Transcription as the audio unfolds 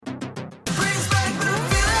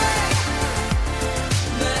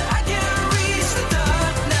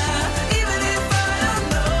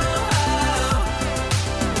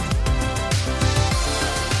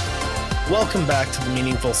Welcome back to the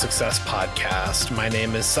Meaningful Success Podcast. My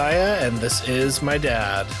name is Saya, and this is my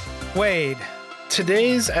dad, Wade.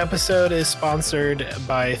 Today's episode is sponsored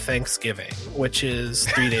by Thanksgiving, which is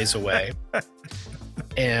 3 days away.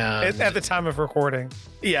 And At the time of recording.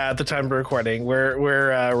 Yeah, at the time of recording.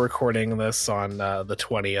 We're recording this on the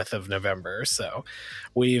 20th of November, so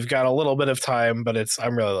we've got a little bit of time, but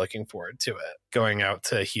I'm really looking forward to it. Going out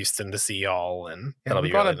to Houston to see y'all, and that'll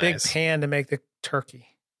be really nice. We bought a big pan to make the turkey.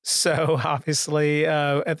 So obviously,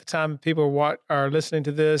 at the time people are listening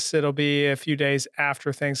to this, it'll be a few days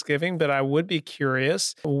after Thanksgiving. But I would be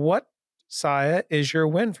curious, what, Saya, is your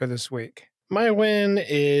win for this week? My win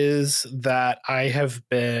is that I have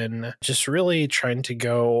been just really trying to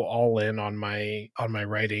go all in on my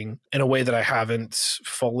writing in a way that I haven't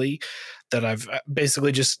fully. That I've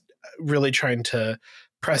basically just really trying to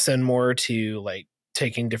press in more to like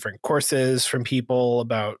taking different courses from people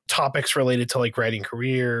about topics related to like writing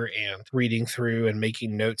career and reading through and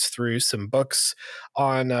making notes through some books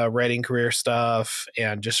on writing career stuff,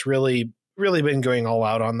 and just really been going all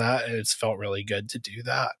out on that, and it's felt really good to do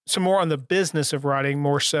that. So more on the business of writing,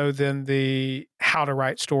 more so than the how to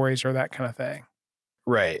write stories or that kind of thing.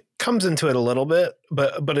 Right. Comes into it a little bit,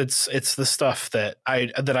 but it's the stuff that I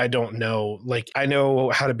don't know. Like, I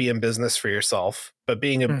know how to be in business for yourself, but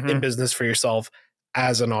being in business for yourself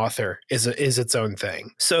as an author is its own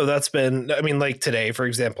thing. So that's been, I mean, like today, for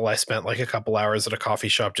example, I spent like a couple hours at a coffee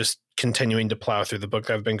shop just continuing to plow through the book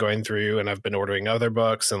I've been going through, and I've been ordering other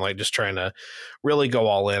books and like just trying to really go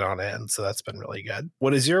all in on it. And so that's been really good.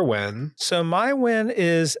 What is your win? So my win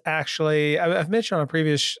is actually, I've mentioned on a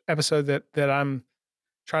previous episode that I'm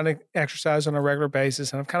trying to exercise on a regular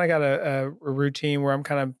basis. And I've kind of got a routine where I'm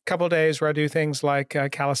kind of a couple of days where I do things like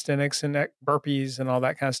calisthenics and burpees and all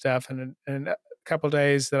that kind of stuff. And a couple of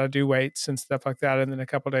days that I do weights and stuff like that. And then a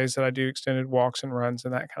couple of days that I do extended walks and runs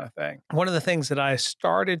and that kind of thing. One of the things that I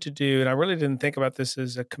started to do, and I really didn't think about this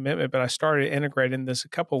as a commitment, but I started integrating this a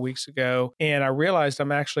couple of weeks ago. And I realized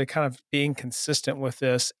I'm actually kind of being consistent with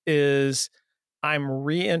this, is I'm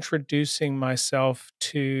reintroducing myself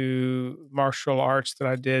to martial arts that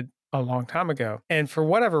I did a long time ago. And for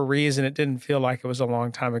whatever reason, it didn't feel like it was a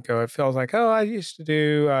long time ago. It feels like, I used to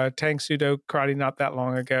do Tang Sudo karate not that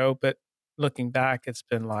long ago. But looking back, it's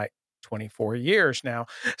been like 24 years now.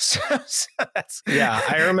 So that's... Yeah,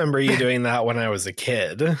 I remember you doing that when I was a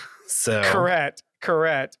kid. So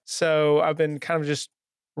Correct. So I've been kind of just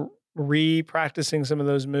re-practicing some of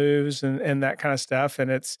those moves and that kind of stuff. And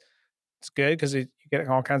it's good because you get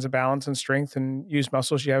all kinds of balance and strength and use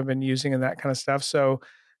muscles you haven't been using and that kind of stuff. So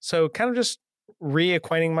kind of just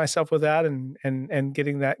reacquainting myself with that and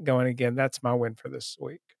getting that going again. That's my win for this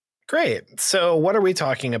week. Great. So what are we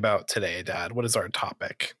talking about today, Dad? What is our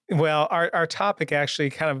topic? Well, our topic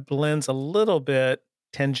actually kind of blends a little bit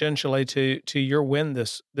tangentially to your win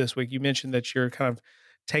this week. You mentioned that you're kind of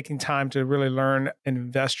taking time to really learn and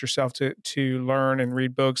invest yourself to learn and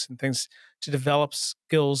read books and things to develop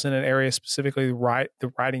skills in an area, specifically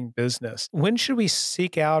the writing business. When should we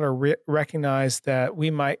seek out or recognize that we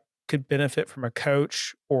could benefit from a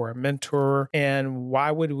coach or a mentor? And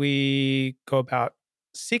why would we go about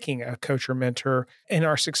seeking a coach or mentor in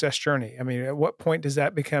our success journey? I mean, at what point does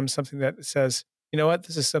that become something that says, you know what,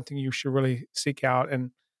 this is something you should really seek out,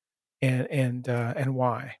 and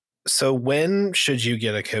why? So when should you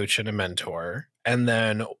get a coach and a mentor? And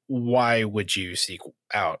then why would you seek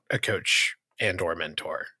out a coach and or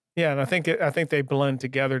mentor? Yeah, and I think they blend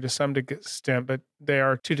together to some extent, but they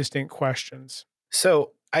are two distinct questions.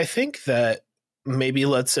 So I think that maybe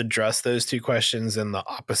let's address those two questions in the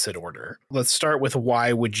opposite order. Let's start with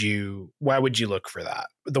why would you look for that?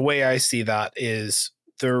 The way I see that is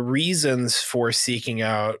the reasons for seeking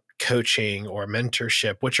out coaching or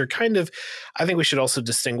mentorship, which are kind of, I think we should also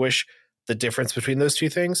distinguish the difference between those two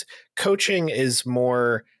things. Coaching is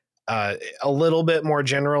more, a little bit more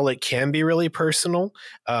general. It can be really personal.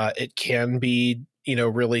 It can be,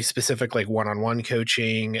 really specific, like one-on-one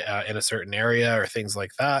coaching in a certain area or things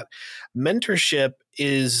like that. Mentorship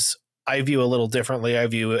is, I view a little differently. I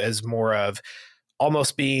view it as more of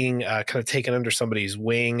almost being kind of taken under somebody's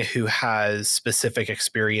wing who has specific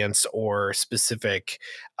experience or specific,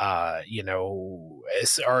 are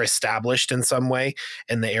established in some way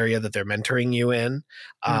in the area that they're mentoring you in.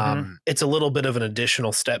 It's a little bit of an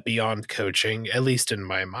additional step beyond coaching, at least in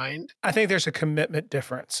my mind. I think there's a commitment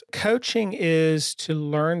difference. Coaching is to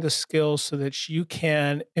learn the skills so that you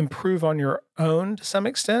can improve on your own to some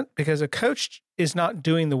extent, because a coach is not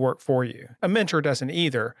doing the work for you. A mentor doesn't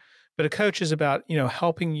either. But a coach is about,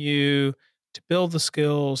 helping you to build the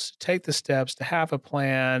skills, to take the steps, to have a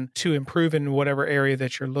plan, to improve in whatever area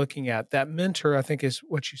that you're looking at. That mentor, I think, is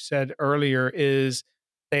what you said earlier, is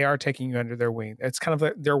they are taking you under their wing. It's kind of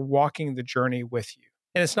like they're walking the journey with you.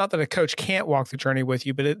 And it's not that a coach can't walk the journey with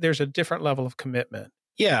you, but there's a different level of commitment.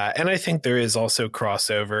 Yeah. And I think there is also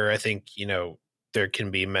crossover. I think, there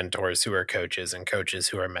can be mentors who are coaches and coaches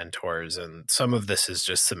who are mentors. And some of this is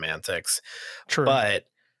just semantics. True. But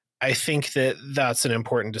I think that that's an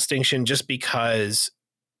important distinction just because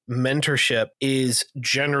mentorship is,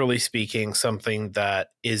 generally speaking, something that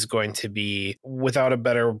is going to be, without a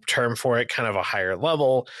better term for it, kind of a higher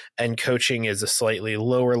level, and coaching is a slightly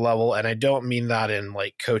lower level. And I don't mean that in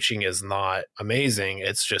like coaching is not amazing.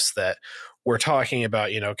 It's just that we're talking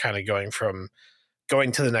about, kind of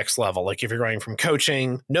going to the next level. Like if you're going from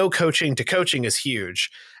no coaching to coaching is huge.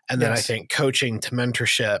 And then I think coaching to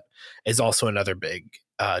mentorship is also another big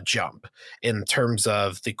jump in terms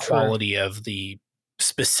of the quality of the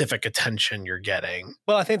specific attention you're getting.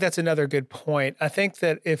 Well, I think that's another good point. I think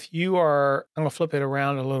that if you are, I'm going to flip it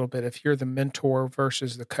around a little bit. If you're the mentor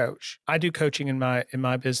versus the coach, I do coaching in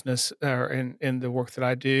my business or in the work that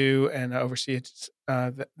I do, and I oversee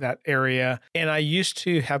that area. And I used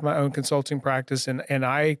to have my own consulting practice, and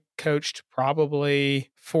I coached probably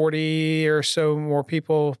 40 or so more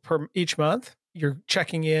people each month. You're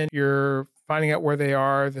checking in, you're finding out where they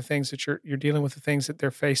are, the things that you're dealing with, the things that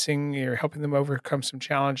they're facing, you're helping them overcome some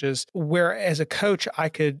challenges. Where as a coach, I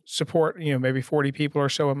could support, maybe 40 people or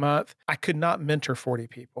so a month. I could not mentor 40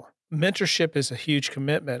 people. Mentorship is a huge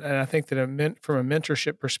commitment. And I think that from a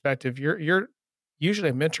mentorship perspective, you're usually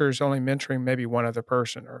a mentor is only mentoring maybe one other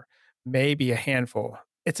person or maybe a handful.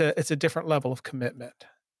 It's a different level of commitment.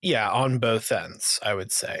 Yeah, on both ends, I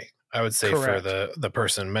would say. Correct. For the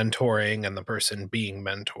person mentoring and the person being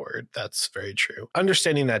mentored, that's very true.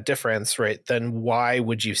 Understanding that difference, right, then why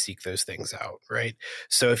would you seek those things out, right?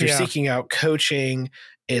 So if you're seeking out coaching,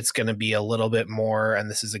 it's going to be a little bit more, and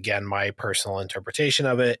this is, again, my personal interpretation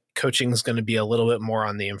of it, coaching is going to be a little bit more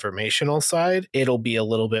on the informational side. It'll be a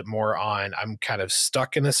little bit more on, I'm kind of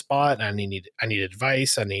stuck in a spot, and I need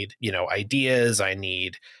advice, I need, ideas, I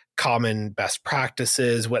need common best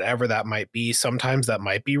practices, whatever that might be. Sometimes that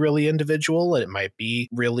might be really individual and it might be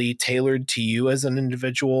really tailored to you as an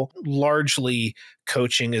individual. Largely,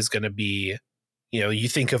 coaching is going to be, you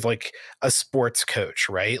think of like a sports coach,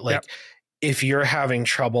 right? Like if you're having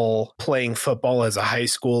trouble playing football as a high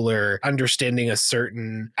schooler, understanding a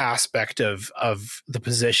certain aspect of the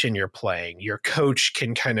position you're playing, your coach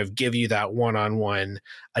can kind of give you that one-on-one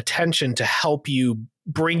attention to help you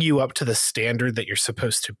bring you up to the standard that you're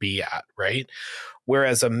supposed to be at, right?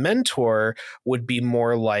 Whereas a mentor would be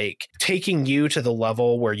more like taking you to the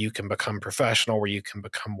level where you can become professional, where you can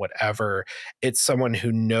become whatever. It's someone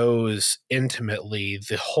who knows intimately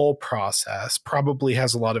the whole process, probably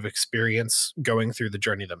has a lot of experience going through the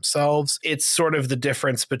journey themselves. It's sort of the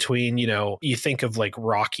difference between, you think of like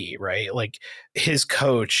Rocky, right? Like his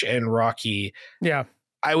coach and Rocky. Yeah.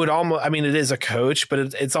 It is a coach, but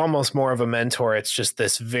it's almost more of a mentor. It's just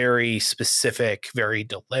this very specific, very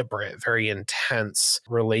deliberate, very intense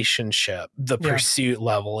relationship. The pursuit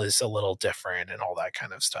level is a little different and all that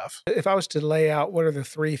kind of stuff. If I was to lay out what are the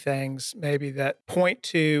three things maybe that point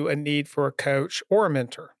to a need for a coach or a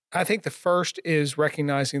mentor, I think the first is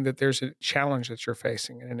recognizing that there's a challenge that you're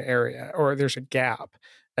facing in an area, or there's a gap,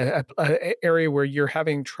 an area where you're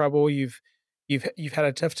having trouble. You've had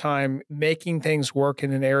a tough time making things work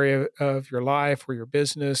in an area of your life or your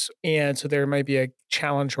business. And so there may be a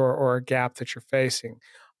challenge or a gap that you're facing.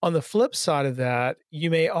 On the flip side of that, you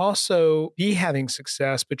may also be having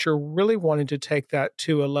success, but you're really wanting to take that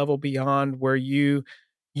to a level beyond where you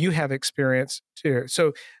have experience too.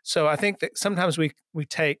 So I think that sometimes we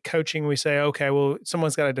take coaching, we say, okay, well,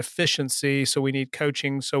 someone's got a deficiency, so we need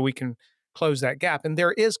coaching so we can close that gap. And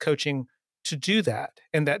there is coaching to do that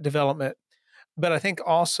and that development. But I think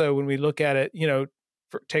also when we look at it,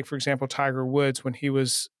 take for example Tiger Woods, when he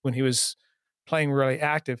was playing really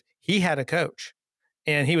active, he had a coach,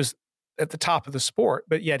 and he was at the top of the sport,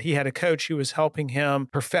 but yet he had a coach who was helping him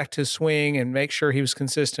perfect his swing and make sure he was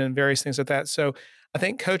consistent and various things like that. So I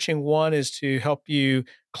think coaching, one, is to help you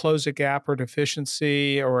close a gap or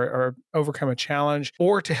deficiency or overcome a challenge,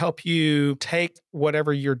 or to help you take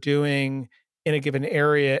whatever you're doing in a given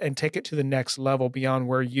area and take it to the next level beyond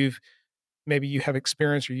where maybe you have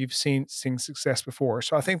experience or you've seen success before.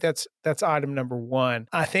 So I think that's item number one.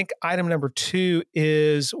 I think item number two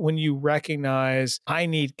is when you recognize, I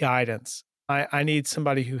need guidance. I need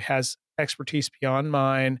somebody who has expertise beyond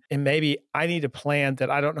mine, and maybe I need a plan that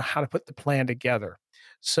I don't know how to put the plan together.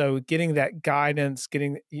 So getting that guidance,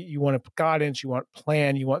 you want guidance, you want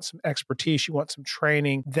plan, you want some expertise, you want some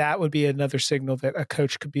training, that would be another signal that a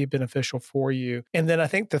coach could be beneficial for you. And then I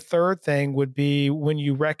think the third thing would be when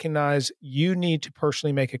you recognize you need to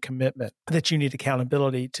personally make a commitment, that you need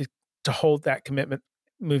accountability to hold that commitment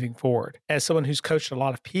moving forward. As someone who's coached a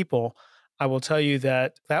lot of people, I will tell you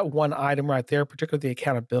that one item right there, particularly the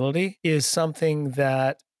accountability, is something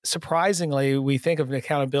that surprisingly we think of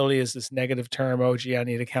accountability as this negative term. Oh, gee, I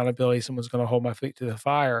need accountability. Someone's going to hold my feet to the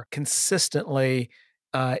fire. Consistently,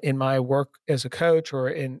 in my work as a coach or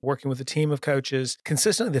in working with a team of coaches,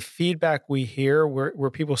 consistently the feedback we hear where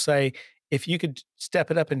people say, if you could step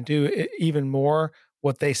it up and do even more,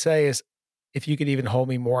 what they say is, if you could even hold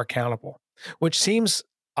me more accountable, which seems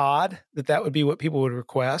odd that would be what people would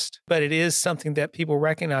request, but it is something that people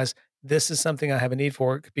recognize. This is something I have a need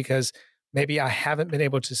for because maybe I haven't been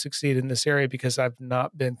able to succeed in this area because I've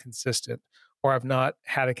not been consistent or I've not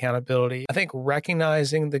had accountability. I think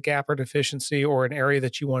recognizing the gap or deficiency or an area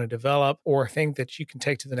that you want to develop or a thing that you can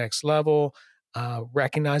take to the next level,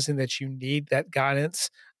 recognizing that you need that guidance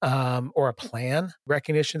or a plan,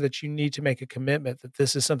 recognition that you need to make a commitment that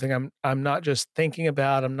this is something I'm not just thinking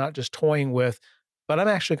about, I'm not just toying with, but I'm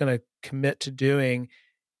actually going to commit to doing.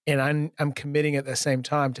 And I'm committing at the same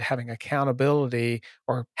time to having accountability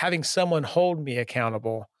or having someone hold me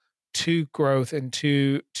accountable to growth and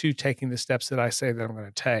to taking the steps that I say that I'm going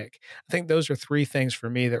to take. I think those are three things for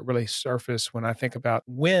me that really surface when I think about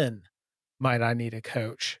when might I need a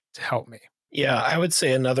coach to help me. Yeah, I would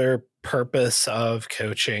say another purpose of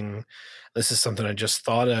coaching, this is something I just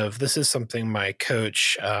thought of. This is something my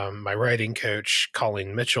coach, my writing coach,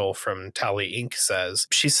 Colleen Mitchell from Tally Inc. says.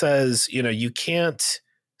 She says, you can't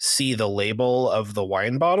see the label of the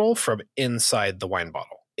wine bottle from inside the wine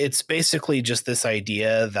bottle. It's basically just this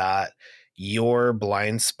idea that your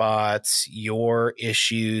blind spots, your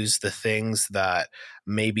issues, the things that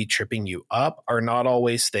may be tripping you up are not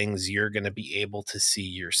always things you're going to be able to see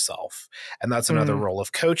yourself. And that's another role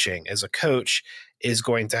of coaching. As a coach is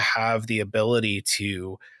going to have the ability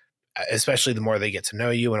to, especially the more they get to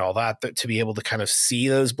know you and all that, to be able to kind of see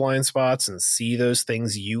those blind spots and see those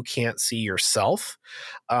things you can't see yourself,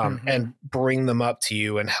 and bring them up to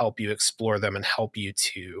you and help you explore them and help you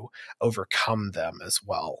to overcome them as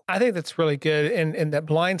well. I think that's really good. And that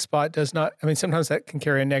blind spot does not, I mean, sometimes that can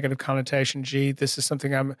carry a negative connotation. Gee, this is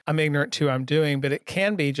something I'm ignorant to, I'm doing, but it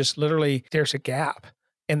can be just literally there's a gap.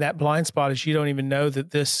 And that blind spot is you don't even know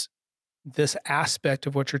that this aspect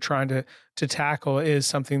of what you're trying to tackle is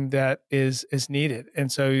something that is needed. And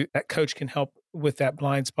so that coach can help with that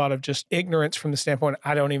blind spot of just ignorance from the standpoint,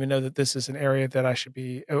 I don't even know that this is an area that I should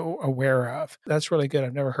be aware of. That's really good.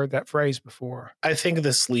 I've never heard that phrase before. I think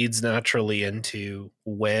this leads naturally into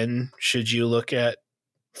when should you look at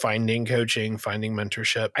finding coaching, finding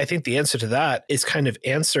mentorship. I think the answer to that is kind of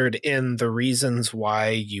answered in the reasons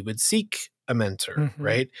why you would seek a mentor,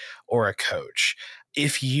 right? Or a coach.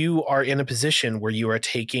 If you are in a position where you are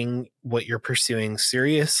taking what you're pursuing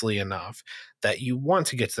seriously enough that you want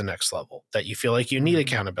to get to the next level, that you feel like you need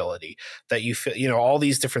accountability, that you feel, all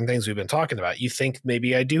these different things we've been talking about, you think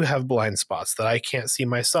maybe I do have blind spots that I can't see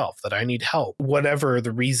myself, that I need help, whatever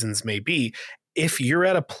the reasons may be. If you're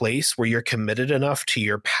at a place where you're committed enough to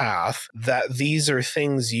your path that these are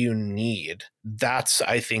things you need, that's,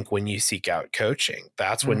 I think, when you seek out coaching.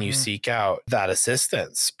 That's when you seek out that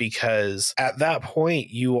assistance, because at that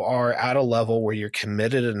point, you are at a level where you're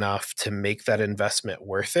committed enough to make that investment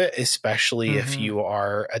worth it, especially if you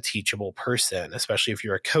are a teachable person, especially if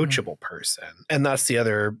you're a coachable person. And that's the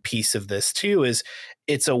other piece of this too, is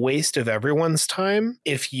it's a waste of everyone's time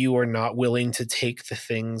if you are not willing to take the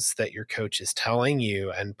things that your coach is telling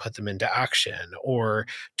you and put them into action, or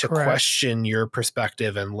to question your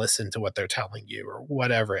perspective and listen to what they're telling you, or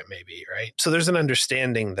whatever it may be, right? So there's an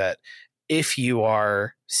understanding that if you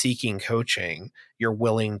are seeking coaching, you're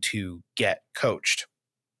willing to get coached,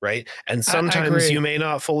 right? And sometimes you may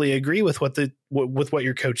not fully agree with what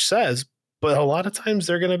your coach says, but a lot of times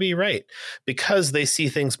they're going to be right because they see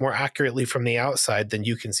things more accurately from the outside than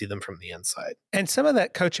you can see them from the inside. And some of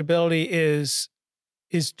that coachability is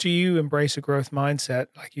do you embrace a growth mindset?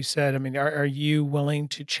 Like you said, I mean, are you willing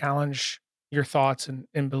to challenge your thoughts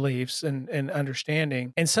and beliefs and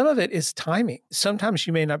understanding? And some of it is timing. Sometimes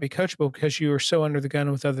you may not be coachable because you are so under the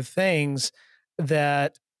gun with other things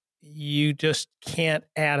that you just can't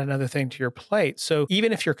add another thing to your plate. So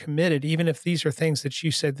even if you're committed, even if these are things that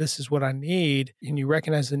you said, this is what I need, and you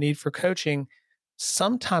recognize the need for coaching,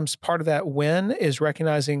 sometimes part of that win is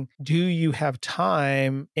recognizing, do you have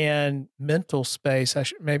time and mental space,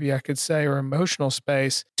 maybe I could say, or emotional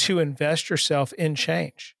space to invest yourself in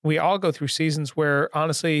change? We all go through seasons where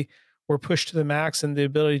honestly, we're pushed to the max, and the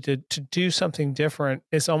ability to do something different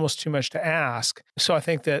is almost too much to ask. So I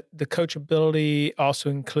think that the coachability also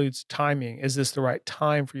includes timing. Is this the right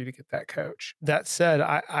time for you to get that coach? That said,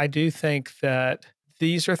 I do think that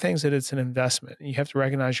these are things that it's an investment. You have to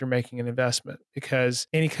recognize you're making an investment, because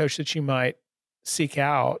any coach that you might seek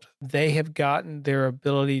out, they have gotten their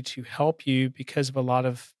ability to help you because of a lot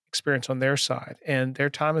of experience on their side, and their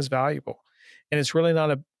time is valuable. And it's really not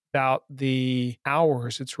about the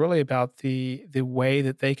hours. It's really about the way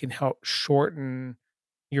that they can help shorten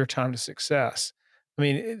your time to success. I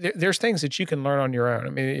mean, there's things that you can learn on your own. I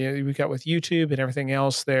mean, we've got with YouTube and everything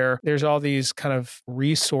else there's all these kind of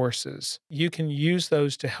resources. You can use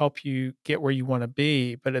those to help you get where you want to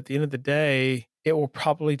be. But at the end of the day, it will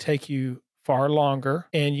probably take you far longer,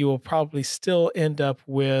 and you will probably still end up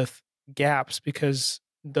with gaps, because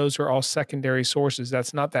those are all secondary sources.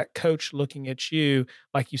 That's not that coach looking at you.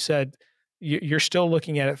 Like you said, you're still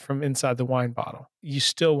looking at it from inside the wine bottle. You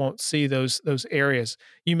still won't see those areas.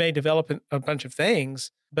 You may develop a bunch of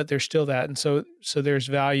things, but there's still that. And so there's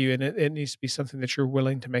value, and it needs to be something that you're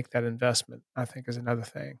willing to make that investment, I think, is another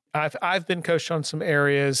thing. I've been coached on some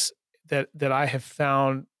areas that I have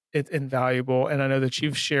found it invaluable. And I know that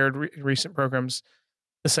you've shared recent programs,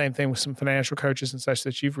 the same thing with some financial coaches and such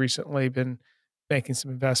that you've recently been making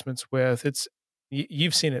some investments with.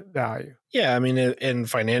 You've seen it value. Yeah. I mean, in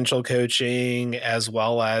financial coaching, as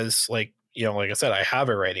well as like I said, I have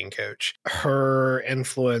a writing coach. Her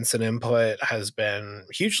influence and input has been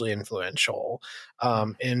hugely influential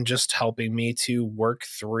in just helping me to work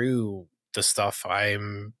through the stuff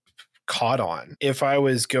I'm caught on. If I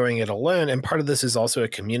was going it alone, and part of this is also a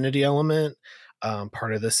community element.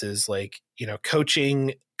 Part of this is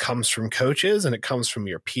coaching comes from coaches, and it comes from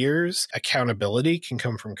your peers. Accountability can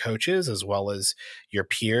come from coaches as well as your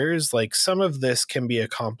peers. Like, some of this can be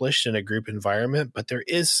accomplished in a group environment, but there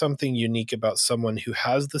is something unique about someone who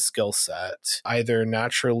has the skill set, either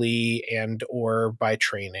naturally and or by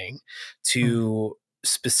training, to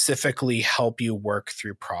specifically help you work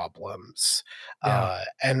through problems. Yeah.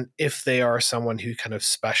 And if they are someone who kind of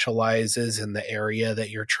specializes in the area that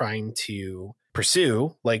you're trying to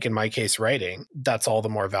pursue, like in my case, writing, that's all the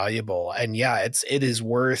more valuable. And yeah, it is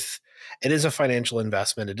a financial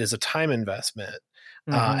investment. It is a time investment.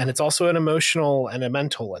 And it's also an emotional and a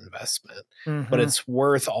mental investment, but it's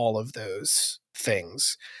worth all of those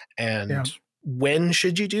things. And when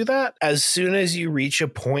should you do that? As soon as you reach a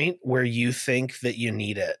point where you think that you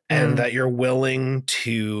need it and that you're willing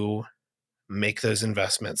to make those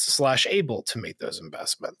investments / able to make those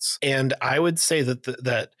investments. And I would say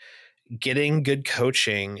that getting good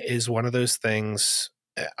coaching is one of those things,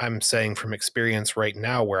 I'm saying from experience right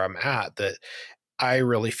now where I'm at, that I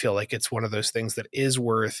really feel like it's one of those things that is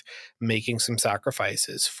worth making some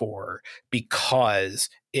sacrifices for, because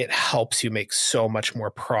it helps you make so much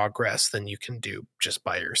more progress than you can do just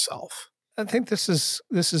by yourself. I think this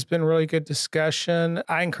has been a really good discussion.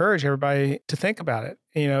 I encourage everybody to think about it.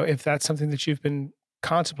 If that's something that you've been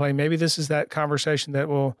contemplating, maybe this is that conversation that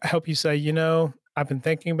will help you say, I've been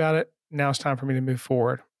thinking about it. Now it's time for me to move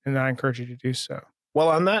forward. And I encourage you to do so. Well,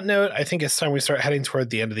 on that note, I think it's time we start heading toward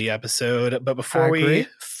the end of the episode. But before we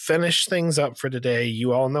finish things up for today,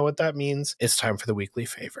 you all know what that means. It's time for the weekly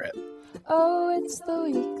favorite. Oh, it's the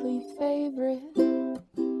weekly favorite.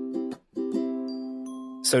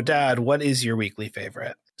 So, Dad, what is your weekly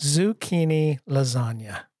favorite? Zucchini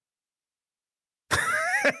lasagna.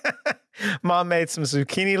 Mom made some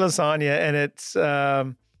zucchini lasagna, and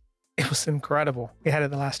it was incredible. We had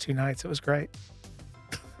it the last 2 nights. It was great.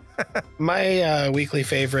 My weekly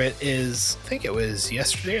favorite is, I think it was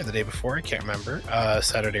yesterday or the day before, I can't remember,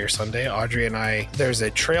 Saturday or Sunday. Audrey and I, there's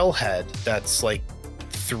a trailhead that's like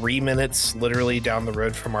 3 minutes literally down the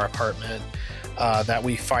road from our apartment that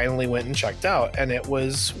we finally went and checked out, and it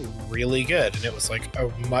was really good. And it was like a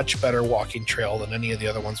much better walking trail than any of the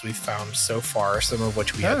other ones we've found so far, some of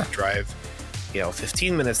which we had to drive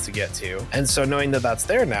 15 minutes to get to. And so knowing that that's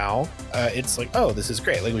there now, it's like, oh, this is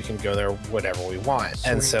great. Like, we can go there whenever we want. Sweet.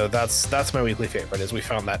 And so that's my weekly favorite, is we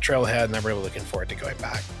found that trailhead, and I'm really looking forward to going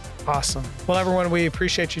back. Awesome. Well, everyone, we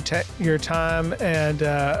appreciate your time, and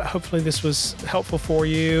hopefully this was helpful for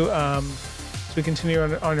you as we continue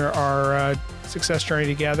on our success journey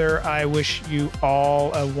together. I wish you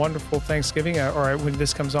all a wonderful Thanksgiving, or when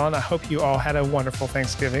this comes on, I hope you all had a wonderful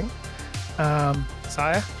Thanksgiving.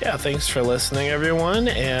 Saya? Yeah, thanks for listening, everyone,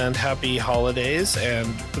 and happy holidays,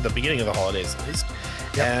 and the beginning of the holidays at least.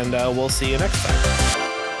 And we'll see you next time.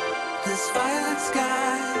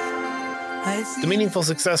 The Meaningful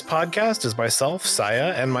Success Podcast is myself,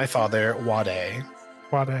 Saya, and my father, Wade.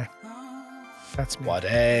 Wade. That's me.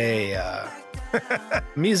 Wade.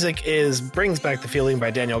 Music is Brings Back the Feeling by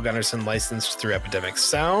Daniel Gunnarsson, licensed through Epidemic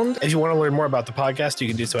Sound. If you want to learn more about the podcast, you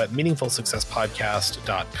can do so at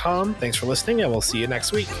meaningfulsuccesspodcast.com. Thanks for listening, and we'll see you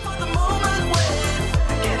next week.